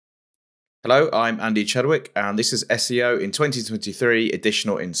Hello, I'm Andy Chadwick, and this is SEO in 2023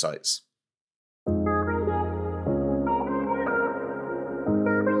 Additional Insights.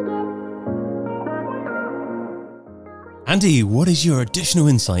 Andy, what is your additional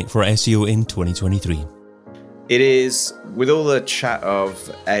insight for SEO in 2023? It is, with all the chat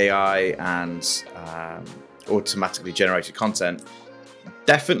of AI and automatically generated content,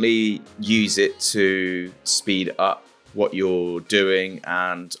 definitely use it to speed up what you're doing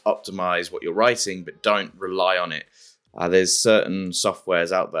and optimize what you're writing, but don't rely on it. There's certain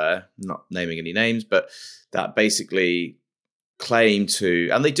softwares out there, not naming any names, but that basically claim to,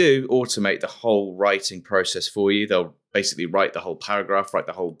 and they do automate the whole writing process for you. They'll basically write the whole paragraph, write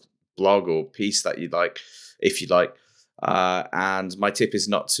the whole blog or piece that you'd like, if you'd like. And my tip is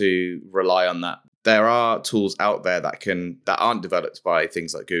not to rely on that. There are tools out there that aren't developed by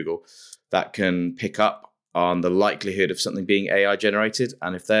things like Google that can pick up on the likelihood of something being AI generated.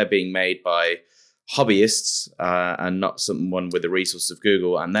 And if they're being made by hobbyists and not someone with the resources of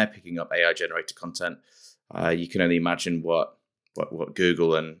Google, and they're picking up AI generated content, you can only imagine what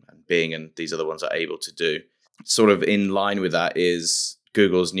Google and Bing and these other ones are able to do. Sort of in line with that is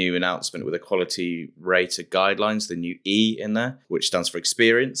Google's new announcement with the quality rater guidelines, the new E in there, which stands for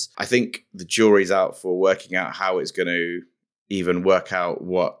experience. I think the jury's out for working out how it's going to even work out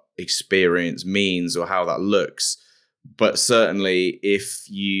what experience means or how that looks. But certainly if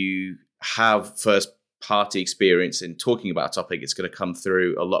you have first party experience in talking about a topic, it's going to come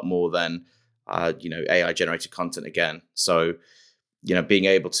through a lot more than AI generated content again. So being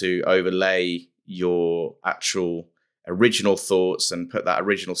able to overlay your actual original thoughts and put that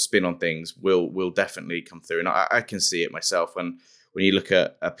original spin on things will definitely come through. And I can see it myself when you look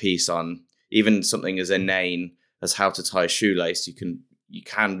at a piece on even something as inane as how to tie a shoelace, you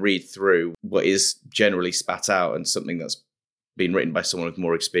can read through what is generally spat out and something that's been written by someone with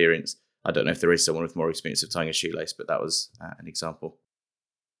more experience. I don't know if there is someone with more experience of tying a shoelace, but that was an example.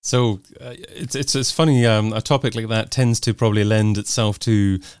 So it's funny, a topic like that tends to probably lend itself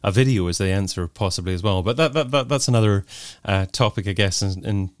to a video as the answer possibly as well. But that's another topic, I guess,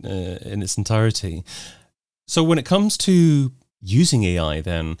 in its entirety. So when it comes to using AI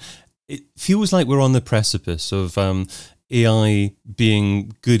then, it feels like we're on the precipice of AI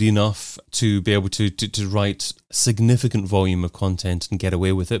being good enough to be able to write a significant volume of content and get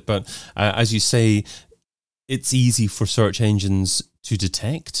away with it. But as you say, it's easy for search engines to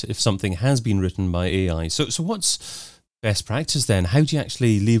detect if something has been written by AI. So what's best practice then? How do you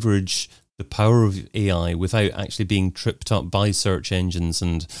actually leverage the power of AI without actually being tripped up by search engines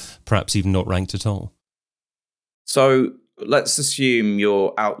and perhaps even not ranked at all? So let's assume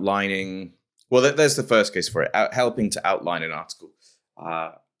you're outlining. Well, there's the first case for it, helping to outline an article.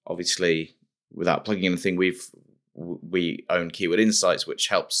 Obviously, without plugging anything, we own Keyword Insights, which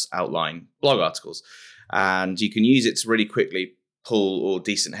helps outline blog articles. And you can use it to really quickly pull all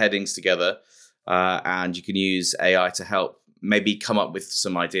decent headings together. And you can use AI to help maybe come up with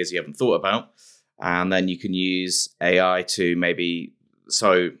some ideas you haven't thought about. And then you can use AI to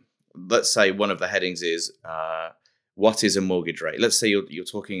so let's say one of the headings is, what is a mortgage rate? Let's say you're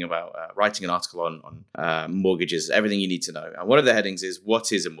talking about writing an article on mortgages, everything you need to know. And one of the headings is,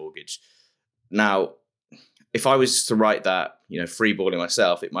 what is a mortgage? Now, if I was to write that, freeballing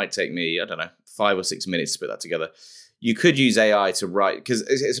myself, it might take me, 5 or 6 minutes to put that together. You could use AI to write, because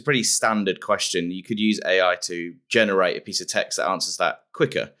it's a pretty standard question. You could use AI to generate a piece of text that answers that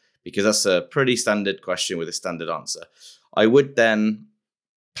quicker, because that's a pretty standard question with a standard answer. I would then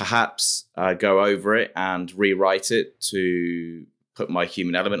perhaps go over it and rewrite it to put my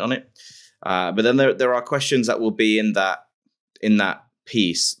human element on it. But then there are questions that will be in that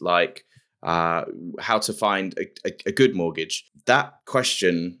piece, like how to find a good mortgage. That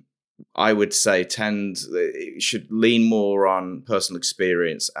question, I would say, it should lean more on personal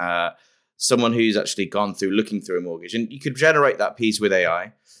experience. Someone who's actually gone through looking through a mortgage, and you could generate that piece with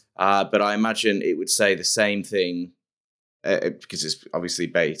AI, but I imagine it would say the same thing. Because it's obviously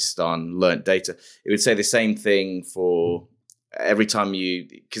based on learnt data, it would say the same thing for every time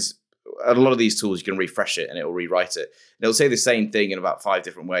because a lot of these tools, you can refresh it and it will rewrite it. And it'll say the same thing in about 5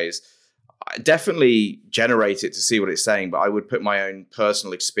 different ways. I definitely generate it to see what it's saying, but I would put my own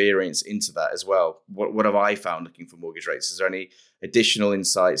personal experience into that as well. What have I found looking for mortgage rates? Is there any additional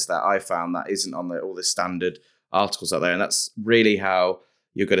insights that I found that isn't on all the standard articles out there? And that's really how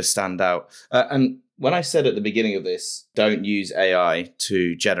you're going to stand out. And when I said at the beginning of this, don't use AI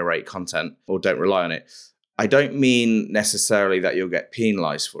to generate content or don't rely on it, I don't mean necessarily that you'll get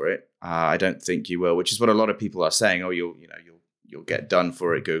penalized for it. I don't think you will, which is what a lot of people are saying. Oh, you'll get done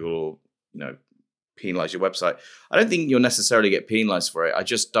for it, Google, or penalize your website. I don't think you'll necessarily get penalized for it. I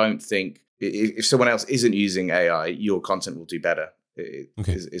just don't think if someone else isn't using AI, your content will do better.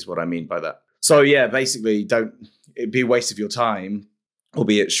 Okay. Is what I mean by that. So yeah, basically, it'd be a waste of your time,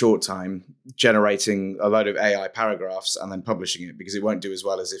 albeit short time, generating a load of AI paragraphs and then publishing it, because it won't do as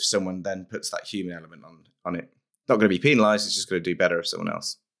well as if someone then puts that human element on it. Not going to be penalized. It's just going to do better if someone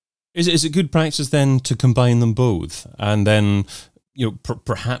else. Is it good practice then to combine them both and then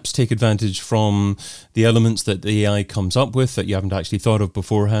perhaps take advantage from the elements that the AI comes up with that you haven't actually thought of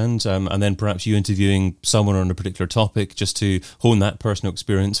beforehand, and then perhaps you interviewing someone on a particular topic just to hone that personal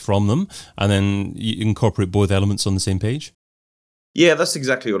experience from them, and then you incorporate both elements on the same page? Yeah, that's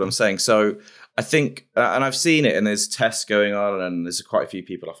exactly what I'm saying. So I think, and I've seen it, and there's tests going on, and there's quite a few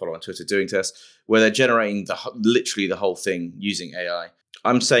people I follow on Twitter doing tests where they're generating literally the whole thing using AI.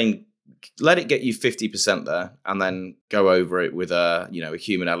 I'm saying let it get you 50% there, and then go over it with a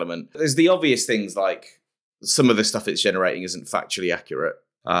human element. There's the obvious things like some of the stuff it's generating isn't factually accurate,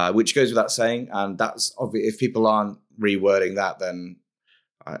 which goes without saying, and that's obvious. If people aren't rewording that, then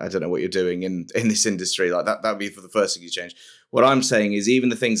I don't know what you're doing in this industry. Like that would be for the first thing you change. What I'm saying is even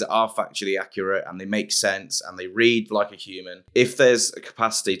the things that are factually accurate and they make sense and they read like a human, if there's a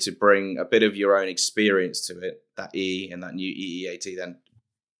capacity to bring a bit of your own experience to it, that E and that new EEAT, then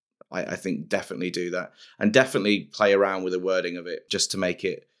I think definitely do that. And definitely play around with the wording of it just to make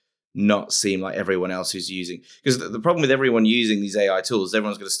it not seem like everyone else who's using. Because the problem with everyone using these AI tools,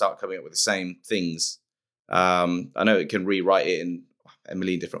 everyone's going to start coming up with the same things. I know it can rewrite it in a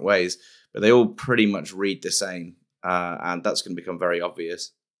million different ways, but they all pretty much read the same. And that's going to become very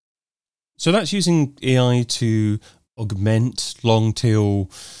obvious. So that's using AI to augment long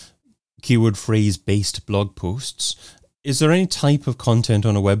tail keyword phrase based blog posts. Is there any type of content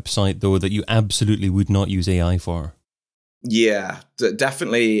on a website, though, that you absolutely would not use AI for? Yeah,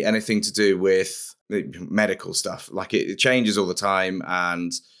 definitely anything to do with medical stuff. Like it changes all the time.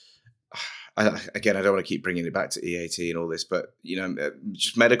 And I don't want to keep bringing it back to EAT and all this, but,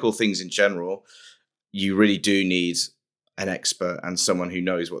 just medical things in general, you really do need an expert and someone who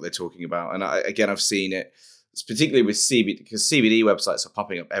knows what they're talking about. And I've seen it, particularly with CBD, because CBD websites are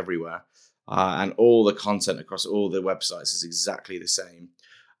popping up everywhere. And all the content across all the websites is exactly the same.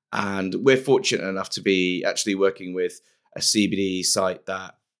 And we're fortunate enough to be actually working with a CBD site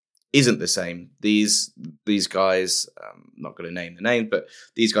that isn't the same. These guys, I'm not going to name the name, but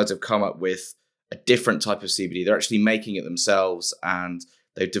these guys have come up with a different type of CBD. They're actually making it themselves, and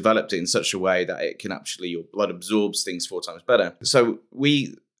they've developed it in such a way that it can actually, your blood absorbs things 4 times better. So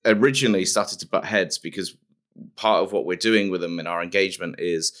we originally started to butt heads because part of what we're doing with them in our engagement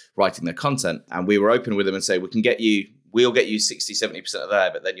is writing their content. And we were open with them and say, we'll get you 60, 70% of there,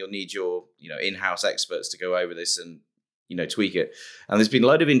 but then you'll need your, in-house experts to go over this and, tweak it. And there's been a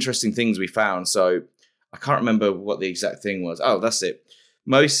load of interesting things we found. So I can't remember what the exact thing was. Oh, that's it.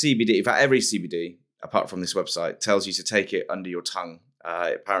 Most CBD, in fact, every CBD, apart from this website, tells you to take it under your tongue.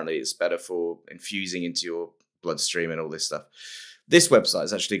 Apparently it's better for infusing into your bloodstream and all this stuff. This website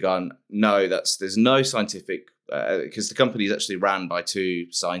has actually gone, no, there's no scientific, because the company is actually ran by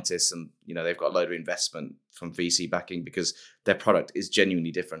 2 scientists, and they've got a load of investment from VC backing because their product is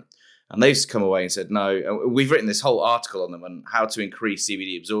genuinely different. And they've come away and said, no, and we've written this whole article on them on how to increase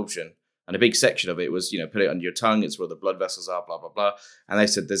CBD absorption. And a big section of it was, put it under your tongue. It's where the blood vessels are, blah, blah, blah. And they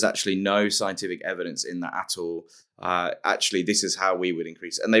said there's actually no scientific evidence in that at all. Actually, this is how we would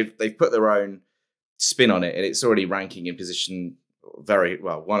increase it. And they've put their own spin on it, and it's already ranking in position very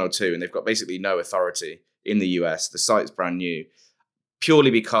well, 1 or 2, and they've got basically no authority in the US. The site's brand new,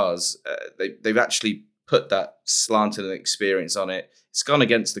 purely because they've actually put that slanted experience on it. It's gone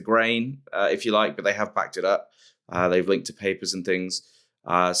against the grain, if you like, but they have backed it up. They've linked to papers and things.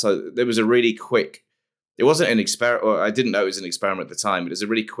 So there was a really quick, it wasn't an experiment, or I didn't know it was an experiment at the time, but it was a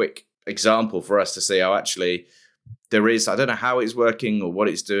really quick example for us to see how actually there is, I don't know how it's working or what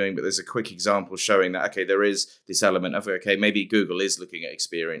it's doing, but there's a quick example showing that, okay, there is this element of, okay, maybe Google is looking at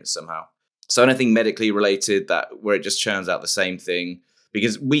experience somehow. So anything medically related where it just churns out the same thing,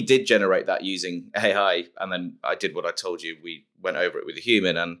 because we did generate that using AI, and then I did what I told you. We went over it with a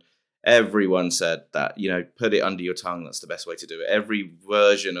human, and everyone said that, put it under your tongue. That's the best way to do it. Every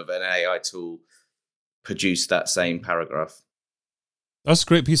version of an AI tool produced that same paragraph. That's a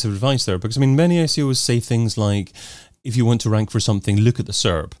great piece of advice there, because many SEOs say things like, if you want to rank for something, look at the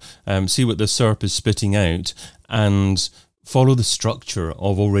SERP, see what the SERP is spitting out, and follow the structure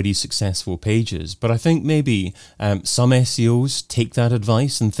of already successful pages. But I think maybe some SEOs take that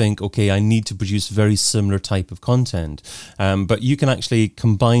advice and think, okay, I need to produce very similar type of content. But you can actually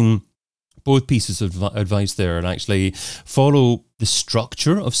combine both pieces of advice there and actually follow the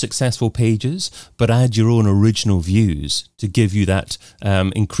structure of successful pages, but add your own original views to give you that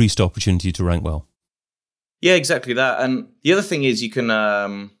increased opportunity to rank well. Yeah, exactly that. And the other thing is you can,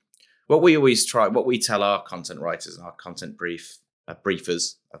 what we tell our content writers and our content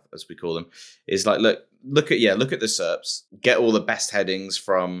briefers, as we call them, is like, look at the SERPs, get all the best headings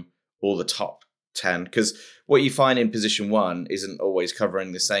from all the top 10, because what you find in position 1 isn't always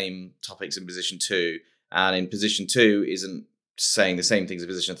covering the same topics in position 2, and in position 2 isn't saying the same things in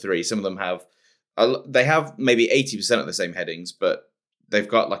position 3. Some of them have maybe 80% of the same headings, but they've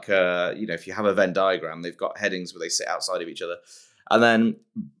got like if you have a Venn diagram, they've got headings where they sit outside of each other. And then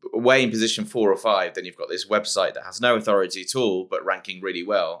way in position 4 or 5, then you've got this website that has no authority at all, but ranking really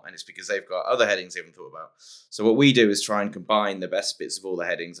well. And it's because they've got other headings they haven't thought about. So what we do is try and combine the best bits of all the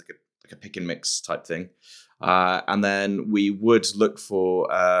headings, like a pick and mix type thing. And then we would look for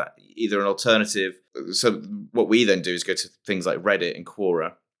either an alternative. So what we then do is go to things like Reddit and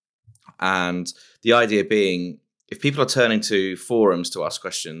Quora. And the idea being, if people are turning to forums to ask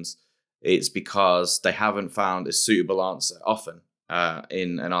questions, it's because they haven't found a suitable answer often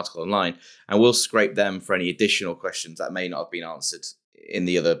in an article online. And we'll scrape them for any additional questions that may not have been answered in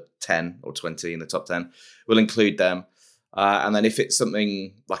the other 10 or 20 in the top 10. We'll include them. And then if it's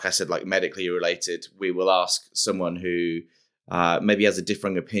something, like I said, like medically related, we will ask someone who maybe has a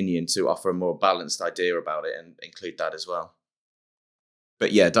differing opinion to offer a more balanced idea about it and include that as well.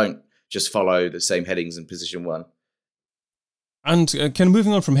 But yeah, don't just follow the same headings in position 1. And kind of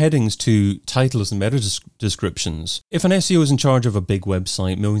moving on from headings to titles and meta descriptions, if an SEO is in charge of a big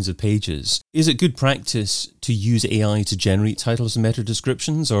website, millions of pages, is it good practice to use AI to generate titles and meta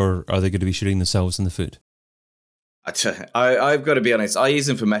descriptions, or are they going to be shooting themselves in the foot? I've got to be honest, I use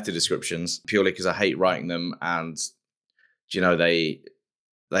them for meta descriptions purely because I hate writing them, and they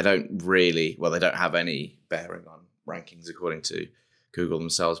don't really, they don't have any bearing on rankings according to Google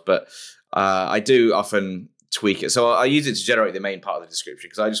themselves, but I do often tweak it. So I use it to generate the main part of the description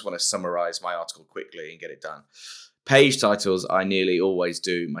because I just want to summarize my article quickly and get it done. Page titles, I nearly always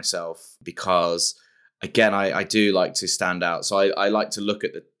do myself because, again, I do like to stand out. So I like to look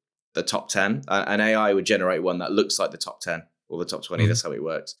at the top 10. And AI would generate one that looks like the top 10 or the top 20. Mm-hmm. That's how it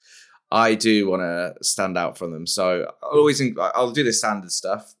works. I do want to stand out from them. So I'll do the standard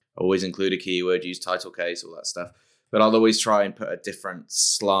stuff. Always include a keyword, use title case, all that stuff. But I'll always try and put a different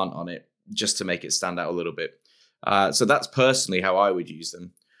slant on it just to make it stand out a little bit. So that's personally how I would use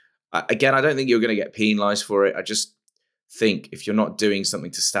them. Again, I don't think you're going to get penalized for it. I just think if you're not doing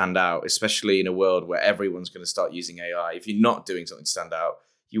something to stand out, especially in a world where everyone's going to start using AI, if you're not doing something to stand out,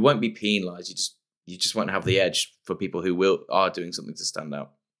 you won't be penalized. You just won't have the edge for people who are doing something to stand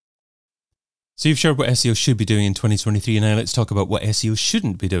out. So you've shared what SEO should be doing in 2023, and now let's talk about what SEO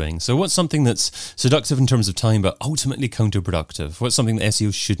shouldn't be doing. So what's something that's seductive in terms of time, but ultimately counterproductive? What's something that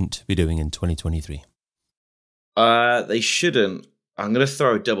SEO shouldn't be doing in 2023? They shouldn't. I'm going to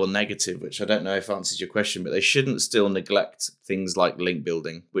throw a double negative, which I don't know if answers your question, but they shouldn't still neglect things like link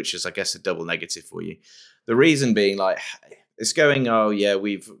building, which is, I guess, a double negative for you. The reason being, like, it's going,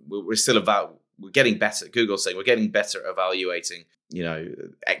 we're still we're getting better. Google's saying we're getting better at evaluating,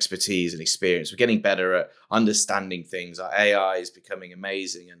 expertise and experience. We're getting better at understanding things. Our AI is becoming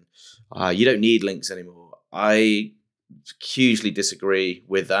amazing, and you don't need links anymore. I hugely disagree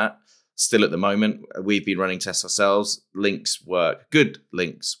with that. Still at the moment, we've been running tests ourselves. Links work. Good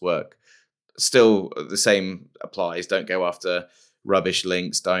links work. Still, the same applies. Don't go after rubbish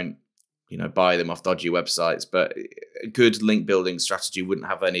links. Don't, buy them off dodgy websites. But a good link building strategy wouldn't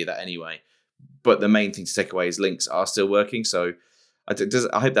have any of that anyway. But the main thing to take away is links are still working. So I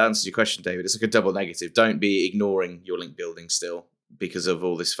hope that answers your question, David. It's like a double negative. Don't be ignoring your link building still because of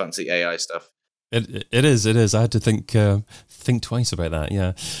all this fancy AI stuff. It is. I had to think twice about that.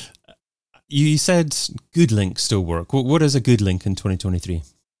 Yeah. You said good links still work. What is a good link in 2023?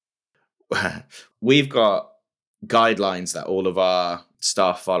 We've got guidelines that all of our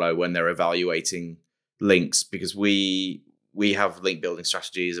staff follow when they're evaluating links, because we have link building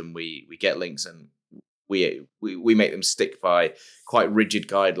strategies and we get links, and we make them stick by quite rigid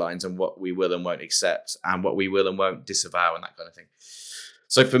guidelines on what we will and won't accept and what we will and won't disavow and that kind of thing.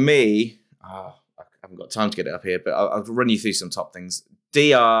 So for me, I haven't got time to get it up here, but I'll run you through some top things.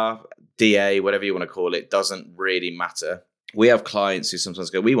 DR, DA, whatever you want to call it, doesn't really matter. We have clients who sometimes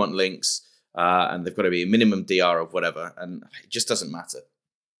go, we want links, and they've got to be a minimum DR of whatever, and it just doesn't matter.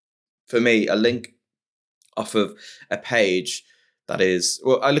 For me, a link off of a page that is,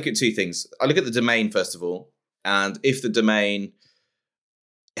 I look at two things. I look at the domain, first of all, and if the domain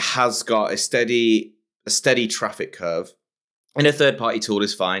has got a steady traffic curve, And a third-party tool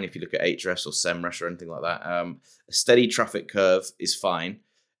is fine if you look at Ahrefs or SEMrush or anything like that. A steady traffic curve is fine.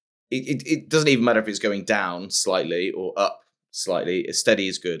 It doesn't even matter if it's going down slightly or up slightly. Steady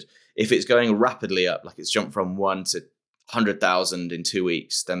is good. If it's going rapidly up, like it's jumped from 1 to 100,000 in 2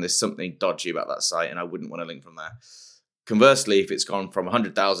 weeks, then there's something dodgy about that site, and I wouldn't want to link from there. Conversely, if it's gone from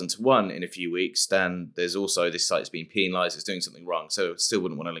 100,000 to 1 in a few weeks, then there's also this site's been penalized, it's doing something wrong, so still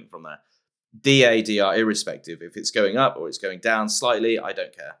wouldn't want to link from there. DA, DR, irrespective. If it's going up or it's going down slightly, I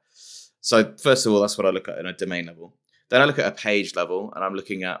don't care. So first of all, that's what I look at on a domain level. Then I look at a page level, and I'm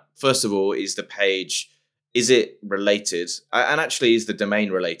looking at, first of all, is the page, is it related? And actually, is the domain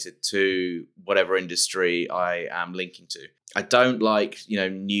related to whatever industry I am linking to? I don't like,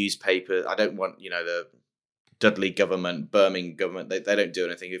 newspaper. I don't want, the Dudley government, Birmingham government. They don't do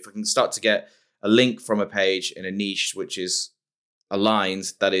anything. If I can start to get a link from a page in a niche which is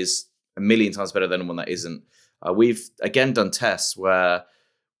aligned, that is a million times better than one that isn't. We've again done tests where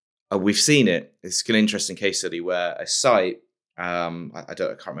we've seen it. It's an interesting case study where a site, I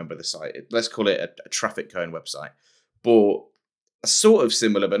can't remember the site. Let's call it a traffic cone website, bought a sort of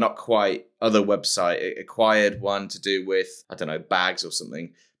similar but not quite other website. It acquired one to do with, bags or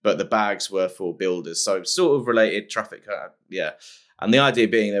something, but the bags were for builders, so sort of related traffic cone. Yeah, and the idea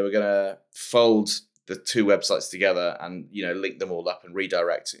being they were going to fold the two websites together and link them all up and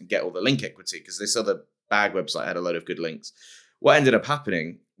redirect and get all the link equity, because this other bag website had a load of good links. What ended up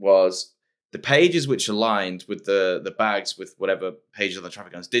happening was the pages which aligned with the bags with whatever pages on the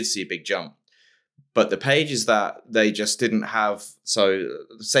traffic cones did see a big jump, but the pages that they just didn't have, so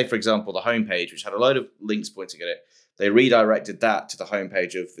say for example the homepage, which had a load of links pointing at it, they redirected that to the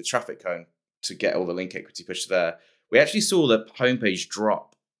homepage of the traffic cone to get all the link equity pushed there. We actually saw the homepage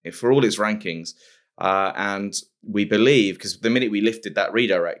drop for all its rankings. And we believe, because the minute we lifted that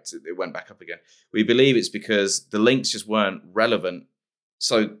redirect, it went back up again. We believe it's because the links just weren't relevant.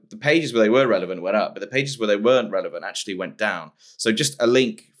 So the pages where they were relevant went up, but the pages where they weren't relevant actually went down. So just a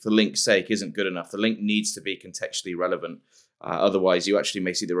link for link's sake isn't good enough. The link needs to be contextually relevant. Otherwise, you actually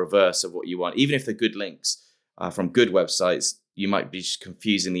may see the reverse of what you want. Even if they're good links from good websites, you might be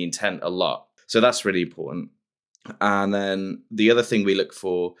confusing the intent a lot. So that's really important. And then the other thing we look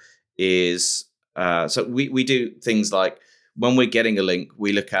for is, so we do things like when we're getting a link,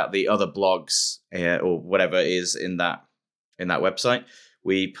 we look at the other blogs or whatever is in that website.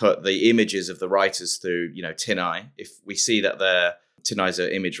 We put the images of the writers through, TinEye. If we see that TinEye's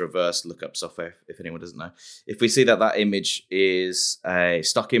an image reverse lookup software, if anyone doesn't know. If we see that image is a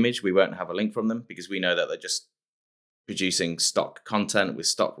stock image, we won't have a link from them because we know that they're just producing stock content with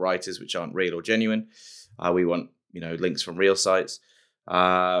stock writers, which aren't real or genuine. We want, links from real sites.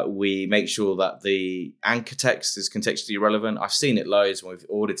 We make sure that the anchor text is contextually relevant. I've seen it loads when we've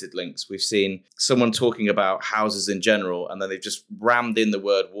audited links. We've seen someone talking about houses in general, and then they've just rammed in the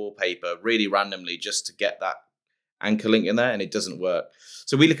word wallpaper really randomly just to get that anchor link in there, and it doesn't work.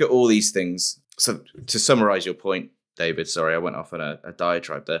 So we look at all these things. So to summarize your point, David, sorry, I went off on a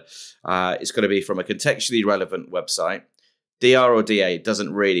diatribe there. It's got to be from a contextually relevant website. DR or DA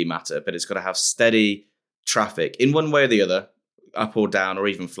doesn't really matter, but it's got to have steady traffic in one way or the other. Up or down or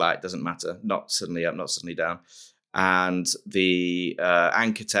even flat, it doesn't matter. Not suddenly up, not suddenly down. And the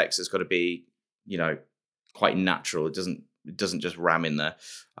anchor text has got to be, quite natural. It doesn't just ram in there.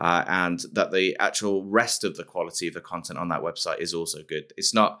 And that the actual rest of the quality of the content on that website is also good.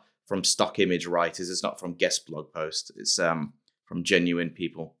 It's not from stock image writers. It's not from guest blog posts. It's from genuine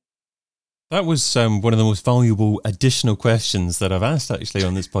people. That was one of the most valuable additional questions that I've asked actually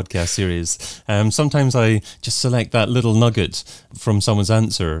on this podcast series. Sometimes I just select that little nugget from someone's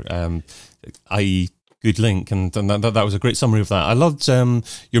answer, i.e. good link, and that was a great summary of that. I loved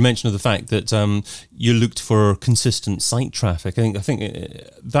your mention of the fact that you looked for consistent site traffic. I think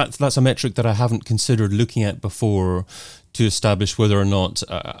that's a metric that I haven't considered looking at before to establish whether or not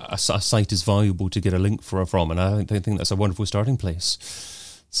a site is valuable to get a link from, and I think that's a wonderful starting place.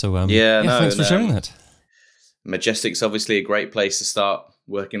 So thanks for sharing that. Majestic's obviously a great place to start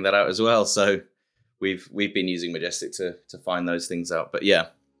working that out as well. So we've been using Majestic to find those things out. But yeah,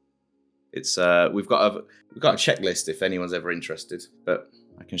 it's we've got a checklist if anyone's ever interested. But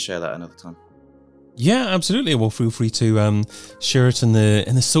I can share that another time. Yeah, absolutely. Well, feel free to share it in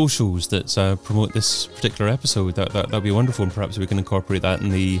the socials that promote this particular episode. That'd be wonderful, and perhaps we can incorporate that in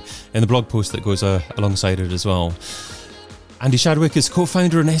the blog post that goes alongside it as well. Andy Chadwick is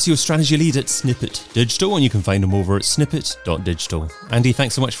co-founder and SEO strategy lead at Snippet Digital, and you can find him over at snippet.digital. Andy,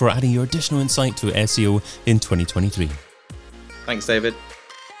 thanks so much for adding your additional insight to SEO in 2023. Thanks, David.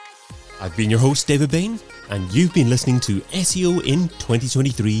 I've been your host, David Bain, and you've been listening to SEO in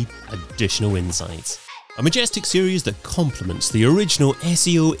 2023 Additional Insights. a majestic series that complements the original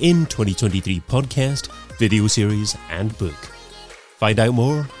SEO in 2023 podcast, video series, and book. Find out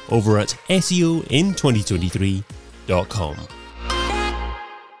more over at SEOin2023.com.